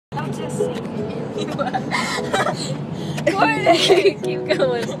testing. Courtney! Keep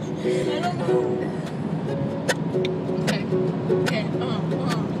going. I don't know. Okay. Okay.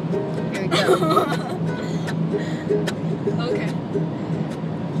 Here we go. Okay.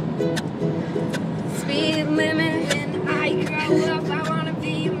 Speed limit. When I grow up, I wanna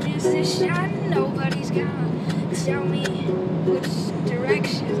be a musician. Nobody's gonna tell me which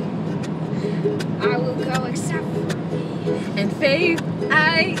direction I will go except for me. And Faith,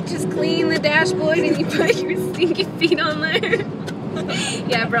 I just clean the dashboard and you put your stinky feet on there.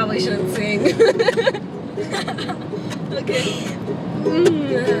 Yeah, I probably shouldn't sing. Okay.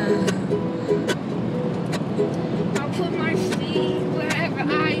 I'll put my feet wherever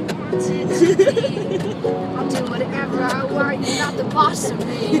I want it to be. I'll do whatever I want. You're not the boss of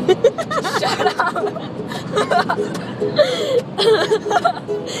me. Shut up.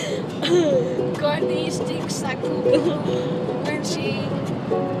 Courtney stinks like poo-poo. When she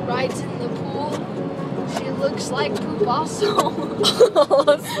rides in the pool, she looks like poop also.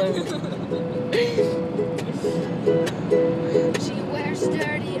 She wears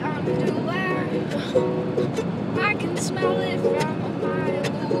dirty underwear. I can smell it from a mile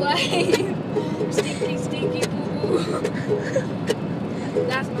away. Stinky, stinky poo-poo.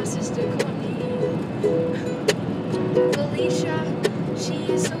 That's my sister Courtney. Felicia, she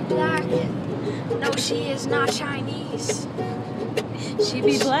is so black. No, she is not Chinese. She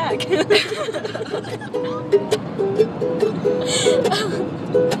be black.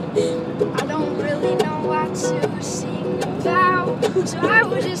 I don't really know what to sing about, so I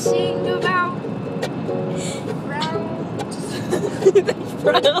will just sing about frowns.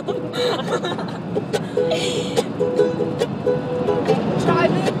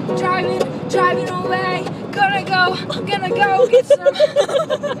 Driving away. Gonna go get some.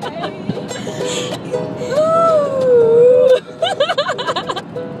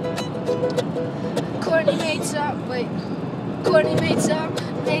 Courtney made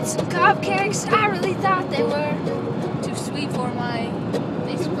some cupcakes. I really thought they were too sweet for my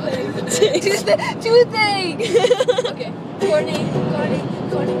Facebook. Too thick. Okay. Courtney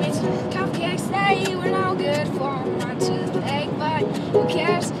made some cupcakes. They were no good for my toothache, but who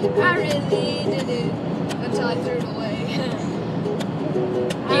cares? I really did it until I threw it away.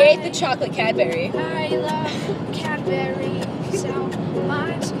 You ate the chocolate Cadbury. I love Cadbury so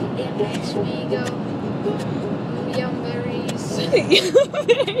much. It makes me go yum berries.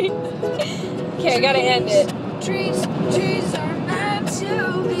 Okay, I gotta end it. Trees are meant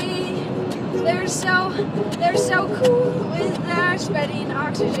to be. They're so cool with their spreading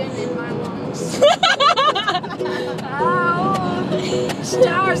oxygen in my lungs. Oh,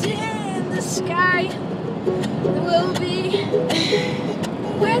 stars in the sky will be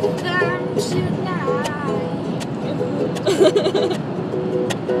with them tonight.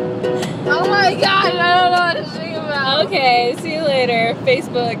 Oh my God, I don't know what to sing about. Okay, see you later.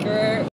 Facebook or